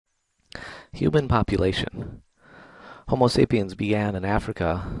Human population. Homo sapiens began in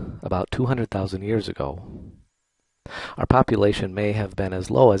Africa about 200,000 years ago. Our population may have been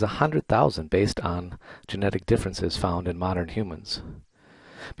as low as 100,000 based on genetic differences found in modern humans.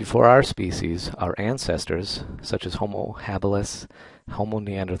 Before our species, our ancestors, such as Homo habilis, Homo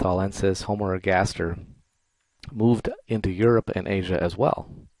neanderthalensis, Homo ergaster, moved into Europe and Asia as well.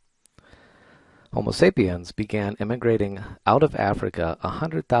 Homo sapiens began immigrating out of Africa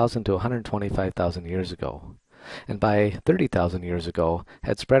 100,000 to 125,000 years ago, and by 30,000 years ago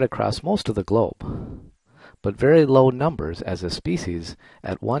had spread across most of the globe, but very low numbers as a species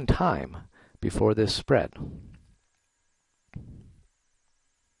at one time before this spread.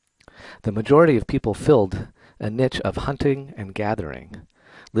 The majority of people filled a niche of hunting and gathering,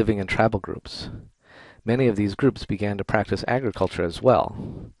 living in tribal groups. Many of these groups began to practice agriculture as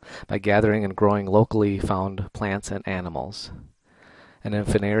well, by gathering and growing locally found plants and animals. And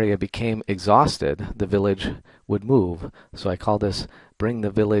if an area became exhausted, the village would move, so I call this bring the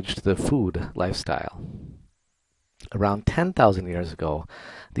village to the food lifestyle. Around 10,000 years ago,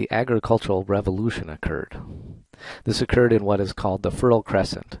 the agricultural revolution occurred. This occurred in what is called the Fertile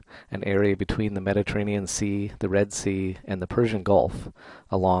Crescent, an area between the Mediterranean Sea, the Red Sea, and the Persian Gulf,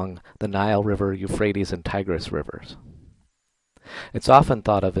 along the Nile River, Euphrates, and Tigris rivers. It's often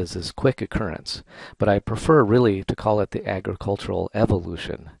thought of as this quick occurrence, but I prefer really to call it the agricultural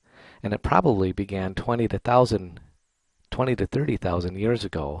evolution, and it probably began 20 to 30,000 years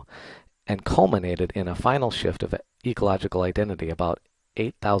ago and culminated in a final shift of ecological identity about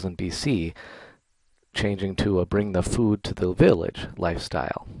 8,000 BC, changing to a bring the food to the village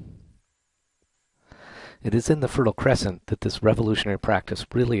lifestyle. It is in the Fertile Crescent that this revolutionary practice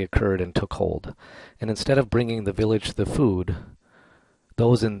really occurred and took hold, and instead of bringing the village to the food,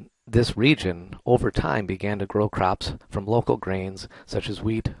 those in this region over time began to grow crops from local grains such as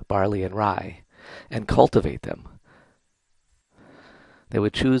wheat, barley, and rye, and cultivate them. They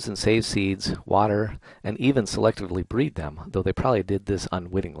would choose and save seeds, water, and even selectively breed them, though they probably did this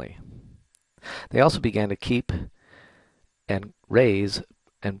unwittingly. They also began to keep and raise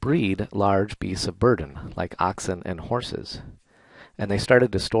and breed large beasts of burden, like oxen and horses. And they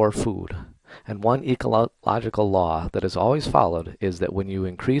started to store food. And one ecological law that is always followed is that when you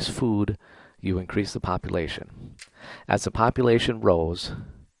increase food, you increase the population. As the population rose,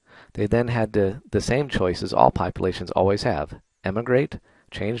 they then had the same choices all populations always have: emigrate,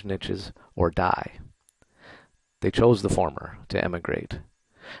 change niches, or die. They chose the former, to emigrate.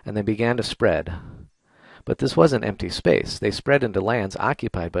 And they began to spread. But this wasn't empty space. They spread into lands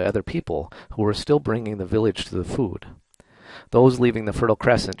occupied by other people who were still bringing the village to the food. Those leaving the Fertile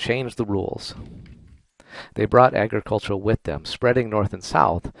Crescent changed the rules. They brought agriculture with them. Spreading north and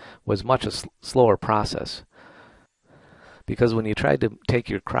south was much a slower process, because when you tried to take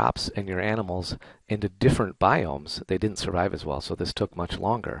your crops and your animals into different biomes, they didn't survive as well, so this took much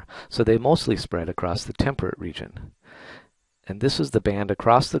longer. So they mostly spread across the temperate region. And this is the band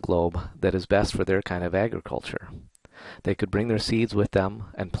across the globe that is best for their kind of agriculture. They could bring their seeds with them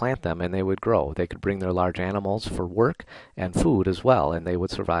and plant them, and they would grow. They could bring their large animals for work and food as well, and they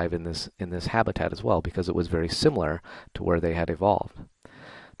would survive in this habitat as well, because it was very similar to where they had evolved.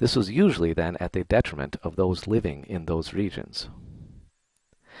 This was usually then at the detriment of those living in those regions.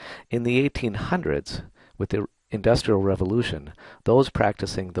 In the 1800s, with the Industrial Revolution, those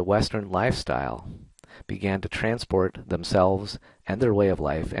practicing the Western lifestyle began to transport themselves and their way of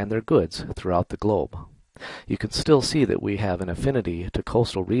life and their goods throughout the globe. You can still see that we have an affinity to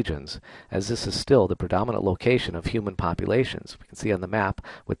coastal regions, as this is still the predominant location of human populations. We can see on the map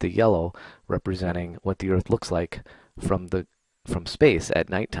with the yellow representing what the Earth looks like from space at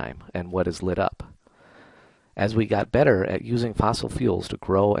nighttime and what is lit up. As we got better at using fossil fuels to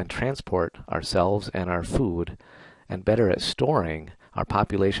grow and transport ourselves and our food, and better at storing, our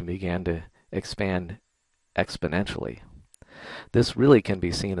population began to expand exponentially. This really can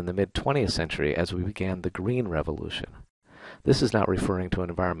be seen in the mid-20th century as we began the Green Revolution. This is not referring to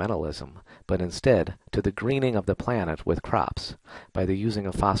environmentalism, but instead to the greening of the planet with crops, by the using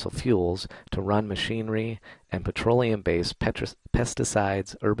of fossil fuels to run machinery and petroleum-based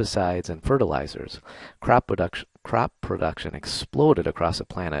pesticides, herbicides, and fertilizers. Crop production exploded across the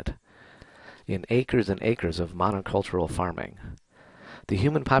planet in acres and acres of monocultural farming. The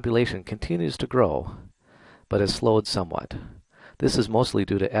human population continues to grow, but has slowed somewhat. This is mostly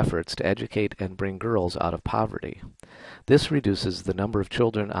due to efforts to educate and bring girls out of poverty. This reduces the number of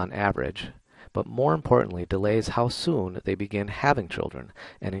children on average, but more importantly delays how soon they begin having children,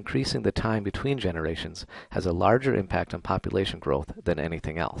 and increasing the time between generations has a larger impact on population growth than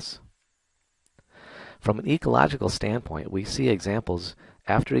anything else. From an ecological standpoint, we see examples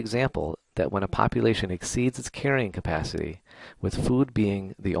after example that when a population exceeds its carrying capacity, with food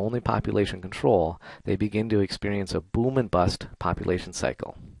being the only population control, they begin to experience a boom and bust population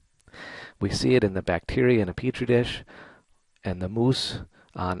cycle. We see it in the bacteria in a petri dish and the moose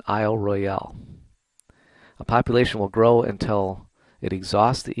on Isle Royale. A population will grow until it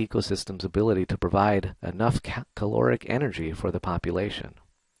exhausts the ecosystem's ability to provide enough caloric energy for the population.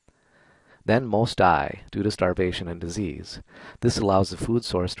 Then most die due to starvation and disease. This allows the food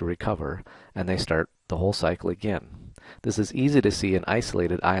source to recover, and they start the whole cycle again. This is easy to see in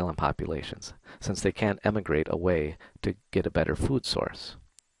isolated island populations, since they can't emigrate away to get a better food source.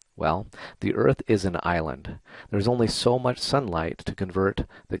 Well, the Earth is an island. There's only so much sunlight to convert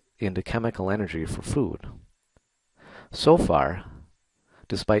into chemical energy for food. So far,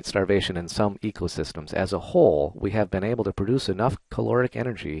 despite starvation in some ecosystems, as a whole, we have been able to produce enough caloric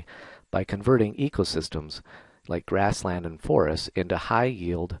energy by converting ecosystems like grassland and forests into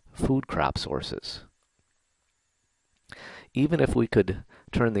high-yield food crop sources. Even if we could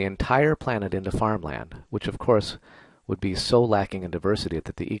turn the entire planet into farmland, which of course would be so lacking in diversity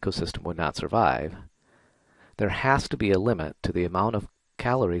that the ecosystem would not survive, there has to be a limit to the amount of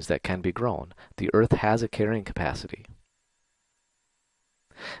calories that can be grown. The Earth has a carrying capacity.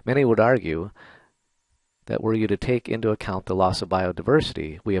 Many would argue that were you to take into account the loss of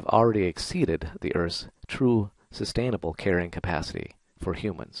biodiversity, we have already exceeded the Earth's true sustainable carrying capacity for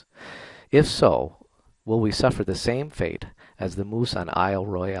humans. If so, will we suffer the same fate as the moose on Isle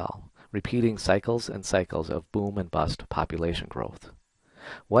Royale, repeating cycles and cycles of boom and bust population growth?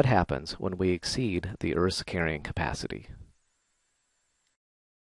 What happens when we exceed the Earth's carrying capacity?